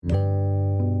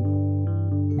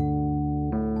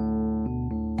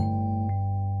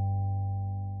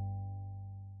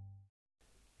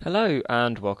Hello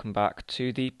and welcome back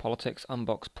to the Politics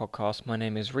Unboxed podcast. My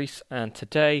name is Reese, and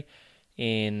today,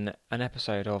 in an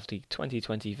episode of the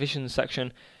 2020 Vision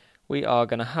section, we are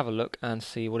going to have a look and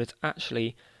see what is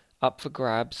actually up for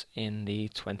grabs in the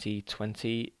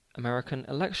 2020 American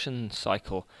election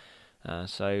cycle.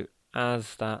 So,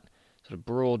 as that sort of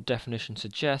broad definition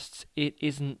suggests, it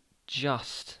isn't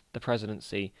just the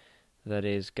presidency that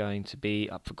is going to be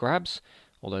up for grabs,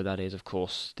 although that is, of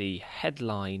course, the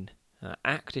headline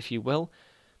act, if you will.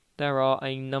 There are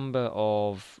a number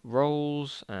of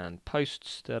roles and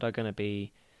posts that are going to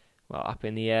be, up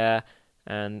in the air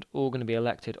and all going to be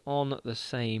elected on the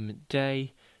same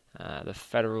day. The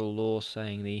federal law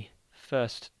saying the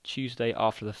first Tuesday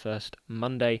after the first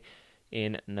Monday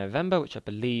in November, which I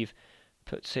believe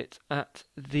puts it at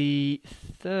the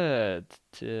 3rd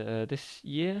this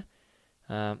year.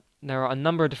 There are a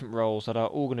number of different roles that are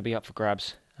all going to be up for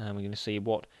grabs, and we're going to see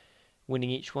what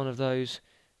winning each one of those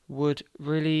would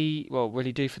really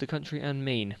do for the country and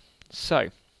mean. So,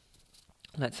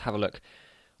 let's have a look.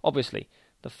 Obviously,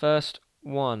 the first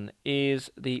one is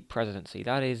the presidency.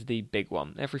 That is the big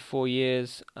one. Every 4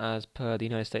 years, as per the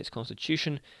United States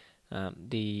Constitution,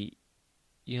 the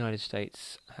United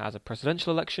States has a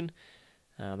presidential election.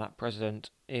 That president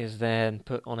is then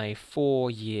put on a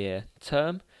 4-year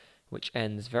term, which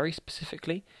ends very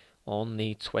specifically on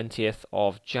the 20th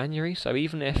of January. So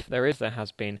even if there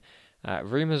has been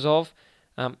rumours of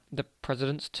the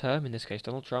president's term, in this case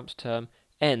Donald Trump's term,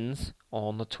 ends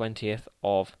on the 20th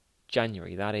of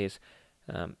January. That is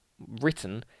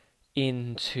written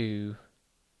into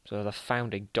sort of the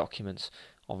founding documents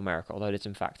of America, although it is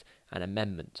in fact an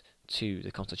amendment to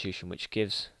the Constitution which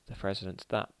gives the president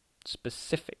that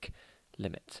specific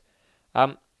limit.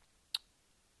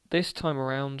 This time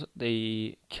around,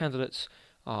 the candidates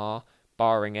are,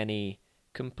 barring any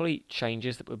complete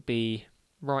changes that would be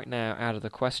right now out of the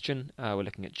question, we're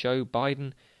looking at Joe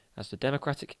Biden as the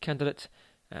Democratic candidate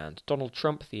and Donald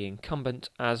Trump, the incumbent,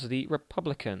 as the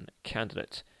Republican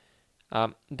candidate.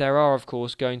 There are, of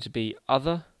course, going to be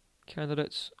other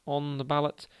candidates on the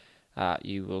ballot.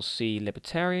 You will see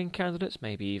Libertarian candidates,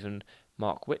 maybe even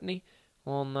Mark Whitney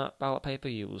on that ballot paper.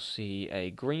 You will see a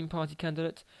Green Party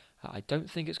candidate. I don't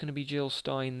think it's going to be Jill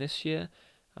Stein this year.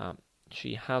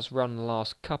 She has run the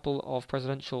last couple of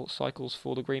presidential cycles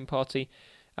for the Green Party,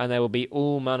 and there will be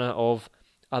all manner of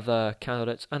other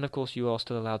candidates, and of course you are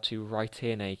still allowed to write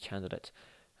in a candidate.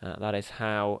 That is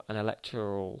how an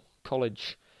electoral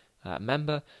college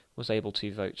member was able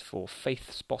to vote for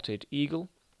Faith Spotted Eagle.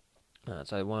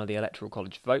 So one of the electoral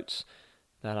college votes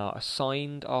that are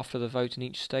assigned after the vote in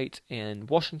each state. In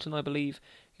Washington, I believe,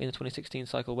 in the 2016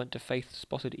 cycle went to Faith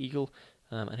Spotted Eagle,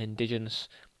 an indigenous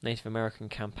Native American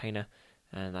campaigner,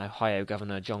 and Ohio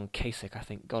Governor John Kasich, I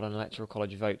think, got an electoral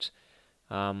college vote.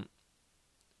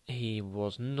 He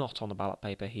was not on the ballot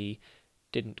paper. He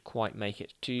didn't quite make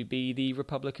it to be the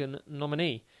Republican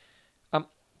nominee.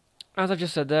 As I've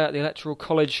just said there, the electoral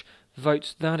college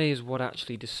votes, that is what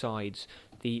actually decides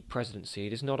the presidency.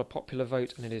 It is not a popular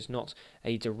vote, and it is not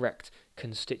a direct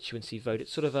constituency vote.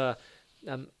 It's sort of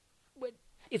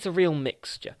it's a real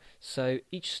mixture. So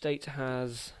each state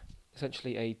has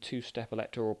essentially a 2-step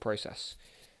electoral process.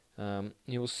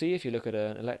 You will see, if you look at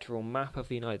an electoral map of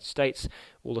the United States,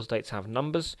 all the states have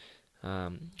numbers.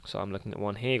 So I'm looking at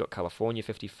one here. You've got California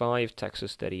 55,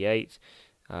 Texas 38,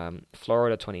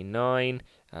 Florida 29,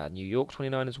 New York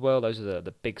 29 as well. Those are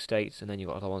the big states. And then you've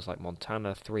got other ones like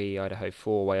Montana 3, Idaho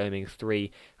 4, Wyoming 3,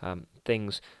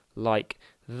 things like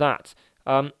that.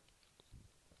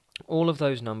 All of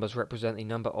those numbers represent the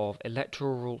number of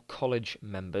electoral college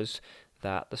members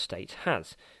that the state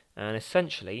has. And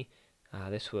essentially,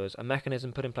 this was a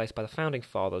mechanism put in place by the Founding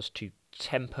Fathers to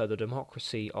temper the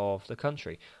democracy of the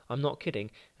country. I'm not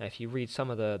kidding. If you read some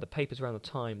of the papers around the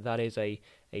time, that is a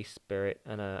spirit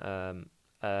and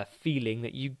a feeling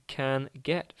that you can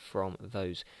get from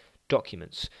those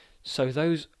documents. So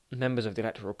those members of the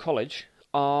Electoral College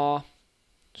are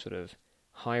sort of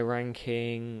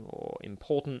high-ranking or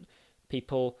important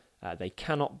people. They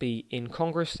cannot be in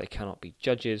Congress, they cannot be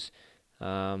judges,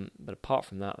 but apart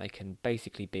from that, they can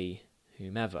basically be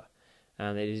whomever.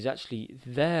 And it is actually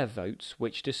their votes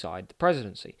which decide the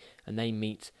presidency. And they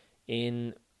meet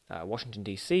in Washington,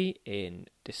 D.C. in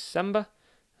December,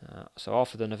 so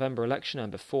after the November election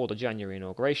and before the January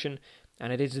inauguration.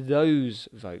 And it is those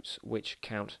votes which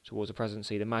count towards the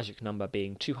presidency, the magic number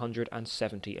being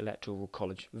 270 electoral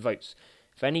college votes.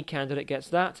 If any candidate gets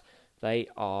that, they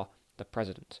are the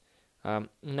president.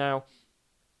 Now,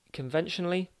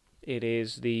 conventionally, it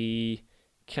is the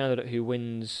candidate who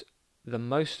wins the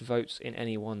most votes in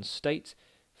any one state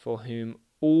for whom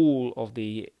all of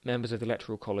the members of the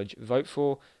Electoral College vote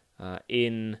for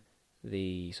in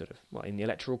the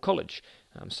Electoral College.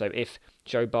 So if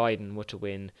Joe Biden were to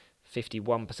win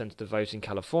 51% of the vote in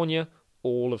California,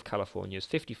 all of California's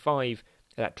 55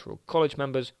 Electoral College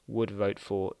members would vote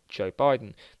for Joe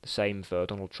Biden. The same for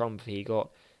Donald Trump if he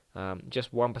got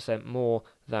just 1% more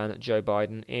than Joe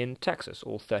Biden in Texas.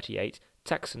 All 38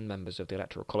 Texan members of the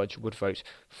Electoral College would vote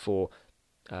for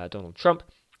Donald Trump.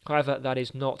 However, that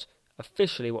is not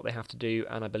officially what they have to do,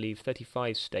 and I believe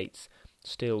 35 states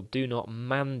still do not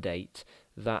mandate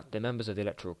that the members of the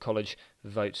Electoral College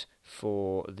vote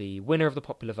for the winner of the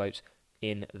popular vote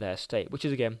in their state, which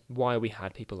is again why we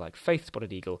had people like Faith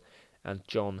Spotted Eagle and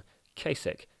John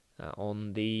Kasich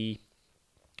on the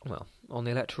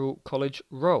Electoral College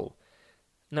roll.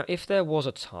 Now, if there was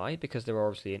a tie, because there are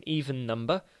obviously an even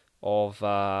number of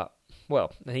Electoral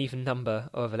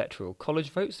College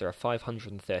votes, there are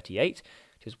 538,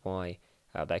 which is why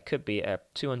there could be a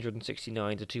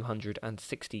 269 to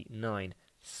 269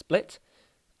 split.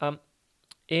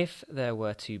 If there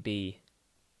were to be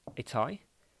a tie,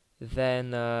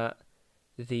 then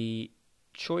the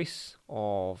choice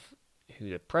of who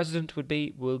the president would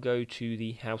be will go to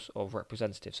the House of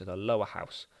Representatives, so the lower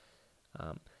house.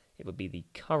 It would be the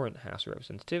current House of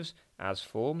Representatives as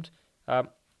formed,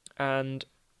 and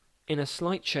in a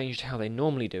slight change to how they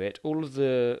normally do it, all of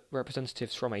the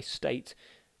representatives from a state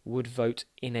would vote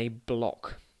in a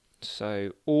block.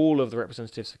 So all of the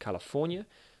representatives for California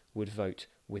would vote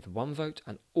with one vote,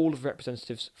 and all of the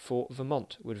representatives for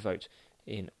Vermont would vote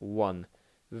in one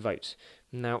vote.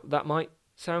 Now, that might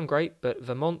sound great, but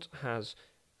Vermont has,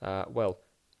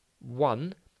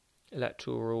 one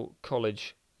Electoral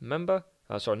College member,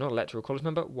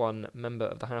 one member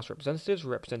of the House of Representatives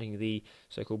representing the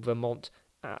so-called Vermont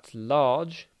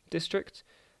at-large district.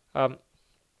 In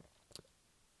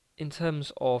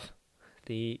terms of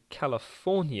the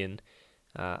Californian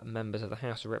members of the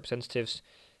House of Representatives,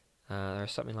 there are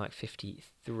something like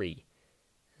 53.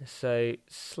 So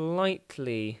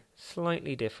slightly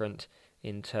different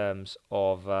in terms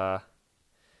of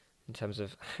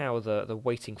how the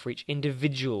weighting for each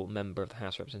individual member of the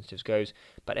House of Representatives goes.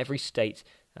 But every state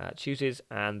chooses,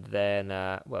 and then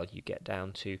you get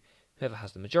down to whoever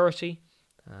has the majority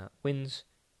wins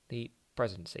the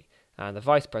presidency, and the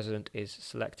vice president is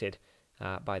selected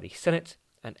by the Senate,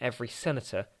 and every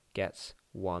senator gets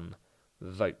one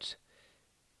vote.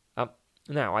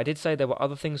 Now, I did say there were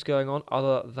other things going on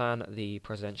other than the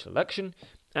presidential election,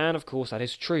 and of course that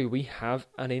is true. We have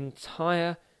an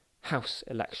entire House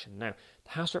election. Now,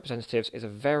 the House of Representatives is a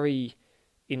very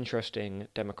interesting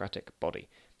democratic body.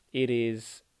 It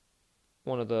is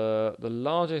one of the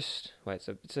largest. Well,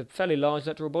 it's a fairly large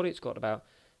electoral body. It's got about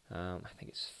I think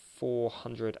it's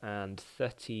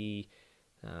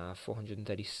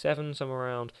 437, somewhere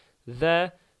around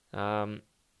there,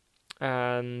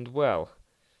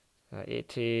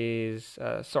 it is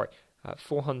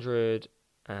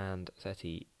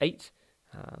 438.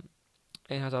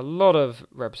 It has a lot of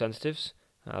representatives,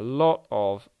 a lot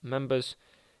of members,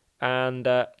 and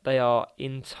they are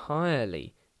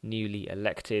entirely newly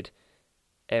elected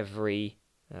every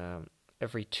 2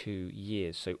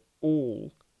 years. So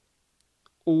all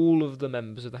of the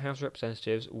members of the House of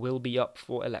Representatives will be up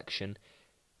for election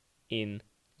in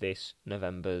this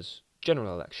November's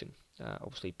general election.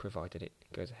 Obviously, provided it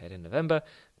goes ahead in November,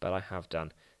 but I have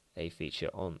done a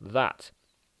feature on that.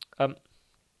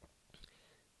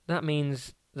 That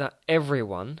means that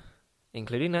everyone,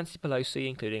 including Nancy Pelosi,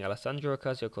 including Alessandra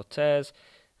Ocasio-Cortez,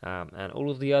 and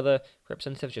all of the other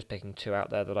representatives, just picking two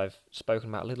out there that I've spoken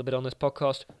about a little bit on this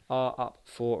podcast, are up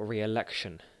for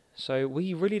re-election. So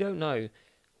we really don't know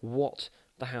what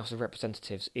the House of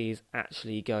Representatives is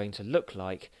actually going to look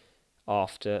like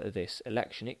after this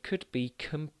election. It could be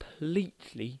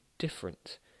completely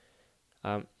different.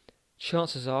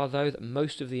 Chances are, though, that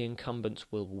most of the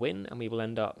incumbents will win, and we will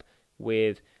end up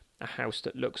with a House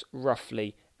that looks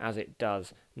roughly as it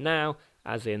does now,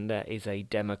 as in there is a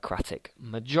Democratic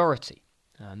majority.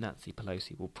 Nancy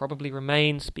Pelosi will probably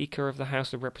remain Speaker of the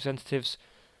House of Representatives.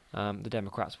 The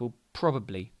Democrats will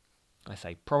probably, I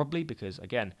say probably because,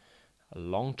 again, a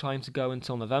long time to go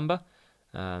until November.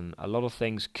 A lot of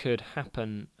things could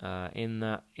happen in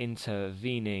that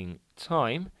intervening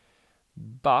time,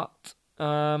 but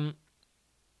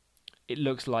it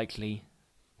looks likely,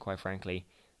 quite frankly,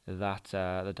 that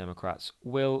the Democrats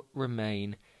will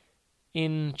remain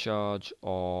in charge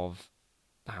of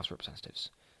the House of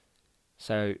Representatives.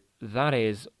 So that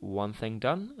is one thing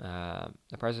done,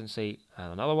 the presidency,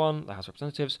 and another one, the House of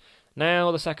Representatives. Now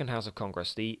the second House of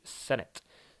Congress, the Senate.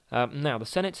 Now the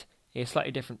Senate is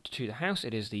slightly different to the House.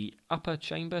 It is the upper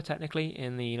chamber, technically,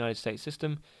 in the United States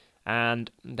system, and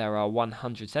there are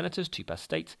 100 senators, 2 per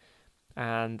state,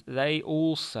 and they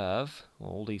all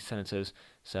these senators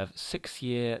serve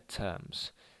 6-year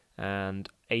terms, and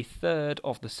a third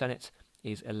of the Senate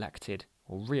is elected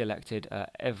or re-elected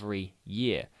every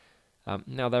year.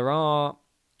 Now, there are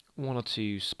 1 or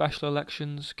 2 special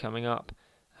elections coming up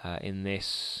in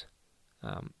this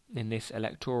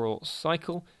electoral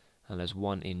cycle. And there's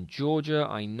one in Georgia,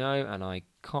 I know, and I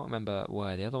can't remember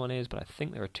where the other one is, but I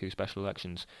think there are 2 special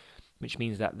elections, which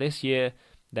means that this year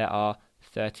there are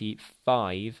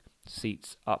 35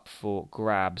 seats up for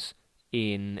grabs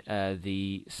in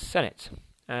the Senate.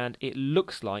 And it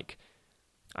looks like,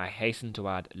 I hasten to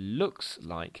add, looks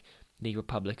like the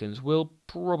Republicans will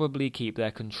probably keep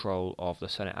their control of the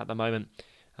Senate at the moment.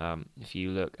 If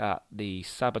you look at the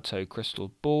Sabato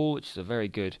Crystal Ball, which is a very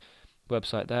good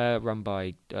website there, run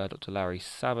by Dr. Larry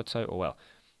Sabato,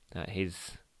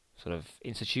 his sort of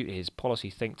institute, his policy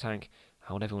think tank,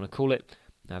 however you want to call it.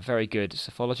 A very good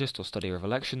psephologist or studier of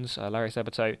elections, Larry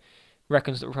Sabato,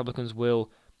 reckons that Republicans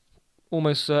will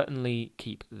almost certainly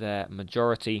keep their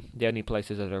majority. The only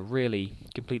places that are really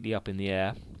completely up in the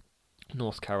air,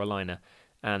 North Carolina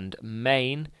and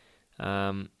Maine,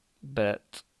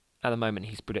 but at the moment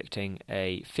he's predicting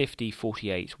a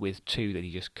 50-48 with 2 that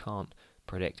he just can't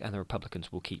predict, and the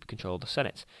Republicans will keep control of the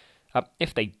Senate.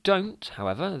 If they don't,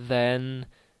 however, then,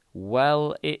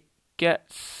 it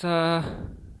gets a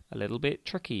little bit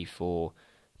tricky for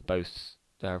both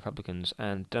the Republicans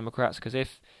and Democrats, because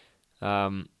if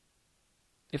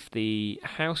the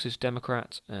House is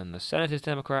Democrat and the Senate is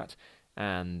Democrat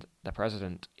and the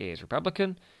President is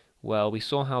Republican, we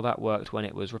saw how that worked when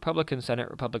it was Republican Senate,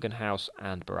 Republican House,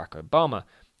 and Barack Obama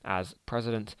as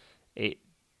President. It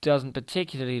doesn't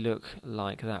particularly look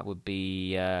like that would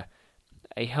be a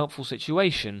helpful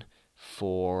situation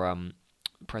for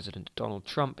President Donald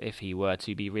Trump if he were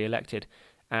to be re-elected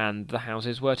and the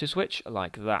houses were to switch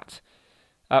like that.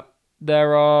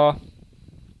 There are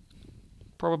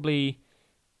probably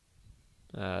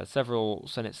several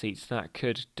Senate seats that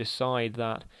could decide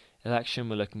that election.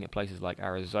 We're looking at places like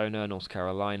Arizona, North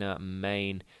Carolina,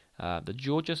 Maine. The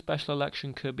Georgia special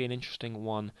election could be an interesting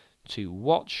one to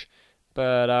watch,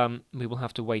 but we will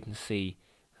have to wait and see.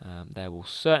 There will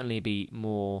certainly be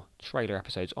more trailer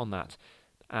episodes on that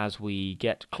as we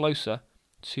get closer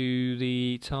to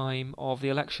the time of the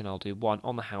election. I'll do one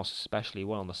on the House especially,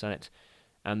 one on the Senate,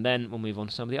 and then we'll move on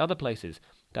to some of the other places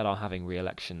that are having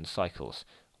re-election cycles.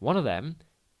 One of them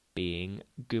being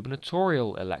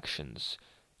gubernatorial elections.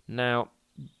 Now,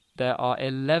 there are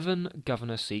 11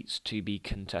 governor seats to be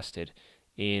contested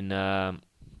in the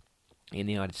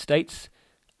United States,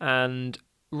 and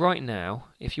right now,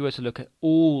 if you were to look at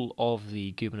all of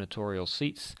the gubernatorial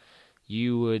seats,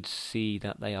 you would see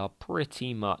that they are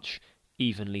pretty much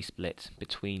evenly split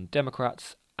between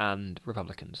Democrats and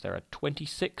Republicans. There are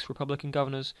 26 Republican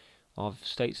governors of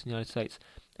states in the United States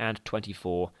and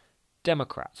 24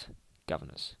 Democrat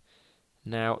governors.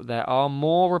 Now, there are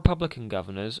more Republican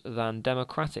governors than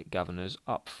Democratic governors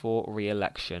up for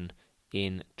re-election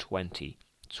in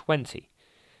 2020.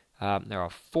 There are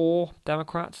 4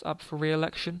 Democrats up for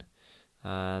re-election,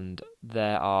 and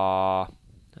there are,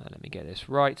 let me get this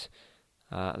right,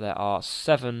 there are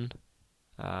 7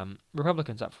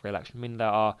 Republicans up for re-election, meaning there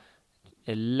are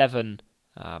 11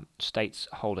 states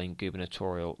holding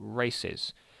gubernatorial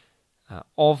races.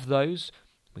 Of those,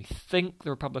 we think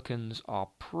the Republicans are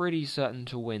pretty certain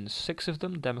to win 6 of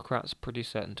them, Democrats pretty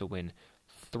certain to win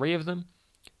 3 of them.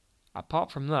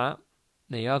 Apart from that,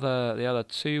 the other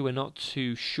 2 we're not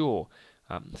too sure.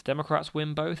 If Democrats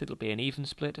win both, it'll be an even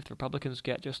split. If the Republicans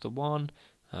get just the one,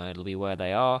 it'll be where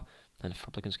they are. And if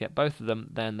Republicans get both of them,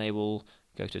 then they will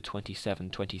go to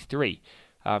 27-23.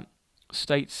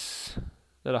 States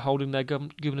that are holding their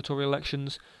gubernatorial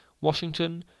elections: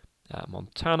 Washington,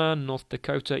 Montana, North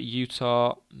Dakota,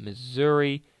 Utah,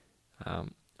 Missouri,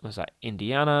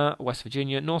 Indiana, West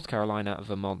Virginia, North Carolina,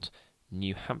 Vermont,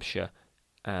 New Hampshire,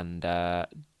 and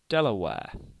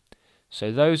Delaware.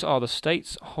 So those are the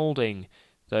states holding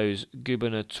those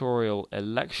gubernatorial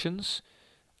elections.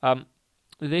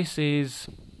 This is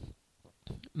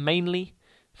mainly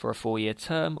for a 4-year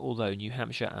term, although New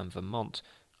Hampshire and Vermont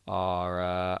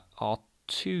are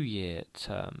 2-year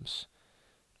terms.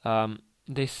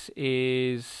 This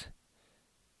is,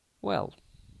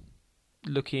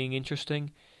 looking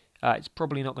interesting. It's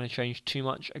probably not going to change too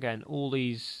much. Again, all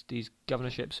these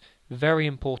governorships, very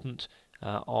important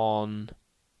on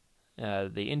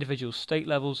the individual state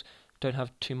levels, don't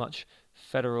have too much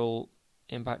federal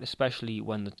impact, especially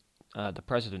when the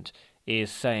president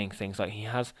is saying things like he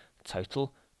has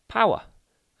total power.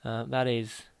 That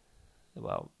is,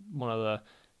 well, one of the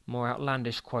more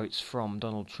outlandish quotes from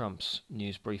Donald Trump's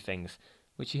news briefings,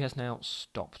 which he has now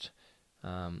stopped.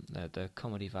 The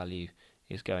comedy value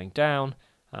is going down,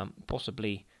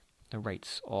 possibly the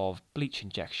rates of bleach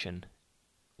injection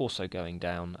also going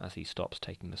down as he stops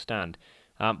taking the stand.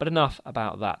 But enough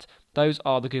about that. Those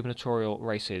are the gubernatorial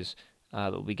races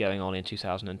that will be going on in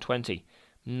 2020.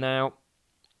 Now,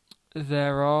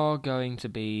 there are going to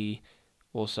be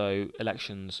also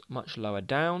elections much lower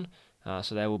down.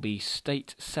 So there will be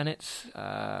state senates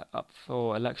up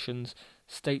for elections,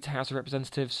 state House of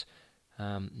Representatives,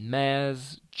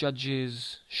 mayors,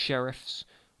 judges, sheriffs,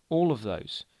 all of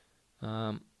those.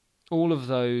 All of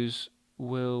those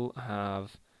will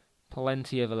have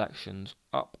plenty of elections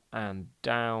up and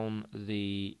down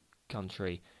the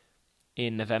country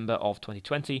in November of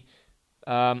 2020.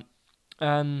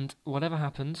 And whatever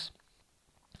happens,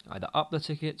 either up the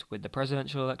ticket with the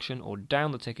presidential election or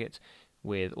down the ticket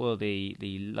with all of the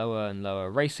lower and lower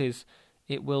races,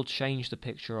 it will change the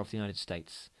picture of the United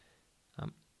States.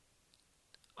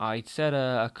 I said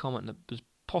a comment that was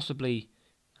possibly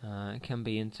can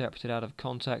be interpreted out of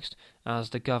context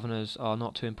as the governors are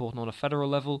not too important on a federal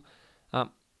level.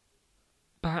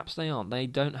 Perhaps they aren't. They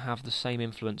don't have the same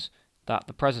influence that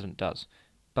the president does.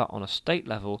 But on a state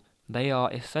level, they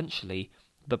are essentially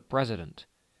the president.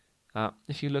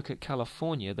 If you look at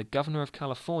California, the governor of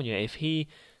California, if he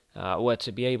were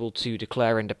to be able to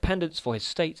declare independence for his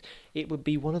state, it would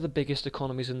be one of the biggest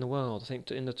economies in the world. I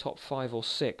think in the top 5 or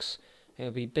 6. It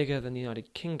would be bigger than the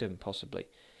United Kingdom, possibly,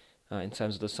 in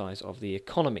terms of the size of the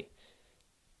economy.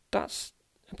 That's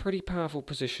a pretty powerful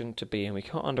position to be in. We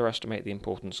can't underestimate the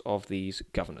importance of these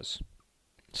governors.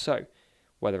 So,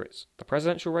 whether it's the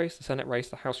presidential race, the Senate race,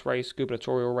 the House race,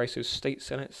 gubernatorial races, state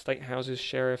senates, state houses,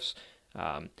 sheriffs,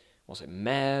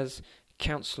 mayors,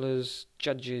 councillors,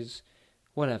 judges,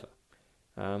 whatever.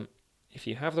 If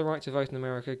you have the right to vote in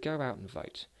America, go out and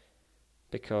vote.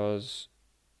 Because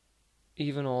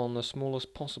even on the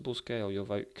smallest possible scale, your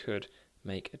vote could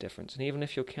make a difference. And even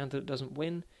if your candidate doesn't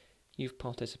win, you've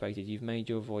participated, you've made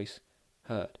your voice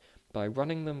heard. By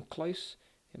running them close,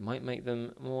 it might make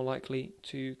them more likely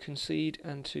to concede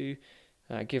and to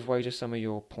give way to some of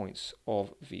your points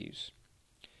of views.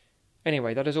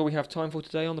 Anyway, that is all we have time for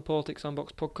today on the Politics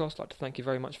Unboxed podcast. I'd like to thank you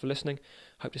very much for listening.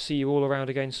 Hope to see you all around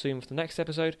again soon for the next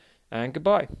episode, and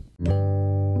goodbye.